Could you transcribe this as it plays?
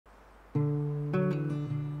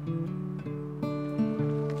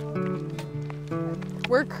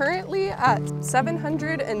We're currently at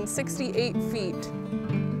 768 feet,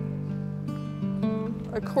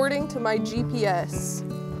 according to my GPS.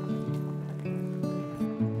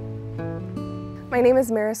 My name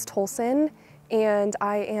is Maris Tolson, and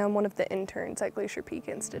I am one of the interns at Glacier Peak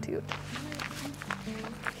Institute.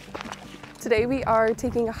 Today we are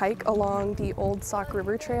taking a hike along the Old Sauk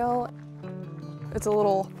River Trail. It's a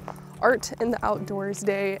little art in the outdoors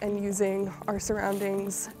day and using our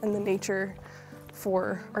surroundings and the nature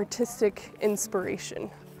for artistic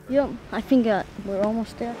inspiration. Yep, I think we're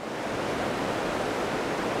almost there.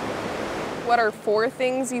 What are 4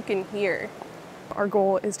 things you can hear? Our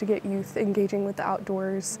goal is to get youth engaging with the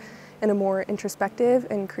outdoors in a more introspective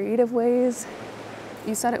and creative ways.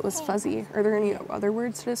 You said it was fuzzy. Are there any other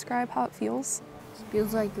words to describe how it feels? It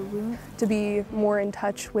feels like the room. To be more in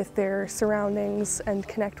touch with their surroundings and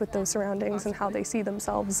connect with those surroundings and how they see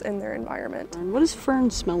themselves in their environment. What does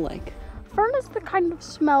fern smell like? Fern is the kind of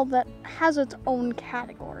smell that has its own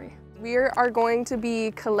category. We are going to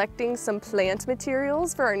be collecting some plant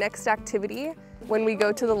materials for our next activity. When we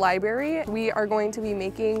go to the library, we are going to be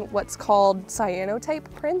making what's called cyanotype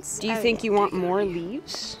prints. Do you think you want more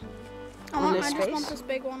leaves? I just want this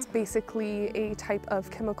big one. It's basically a type of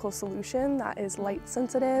chemical solution that is light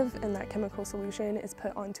sensitive, and that chemical solution is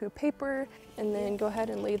put onto a paper and then go ahead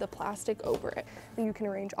and lay the plastic over it. And you can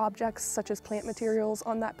arrange objects such as plant materials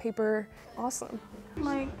on that paper. Awesome.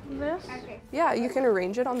 Like this? Yeah, you can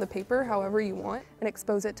arrange it on the paper however you want and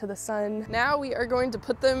expose it to the sun. Now we are going to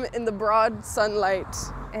put them in the broad sunlight,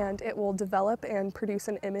 and it will develop and produce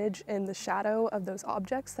an image in the shadow of those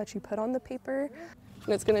objects that you put on the paper.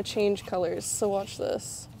 And it's going to change colors, so watch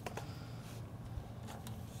this.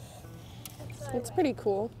 It's pretty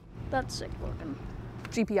cool. That's sick looking.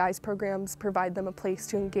 GPI's programs provide them a place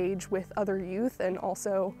to engage with other youth and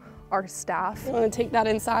also our staff. You want to take that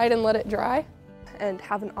inside and let it dry and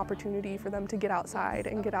have an opportunity for them to get outside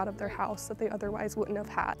and get out of their house that they otherwise wouldn't have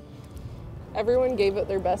had. Everyone gave it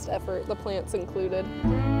their best effort, the plants included.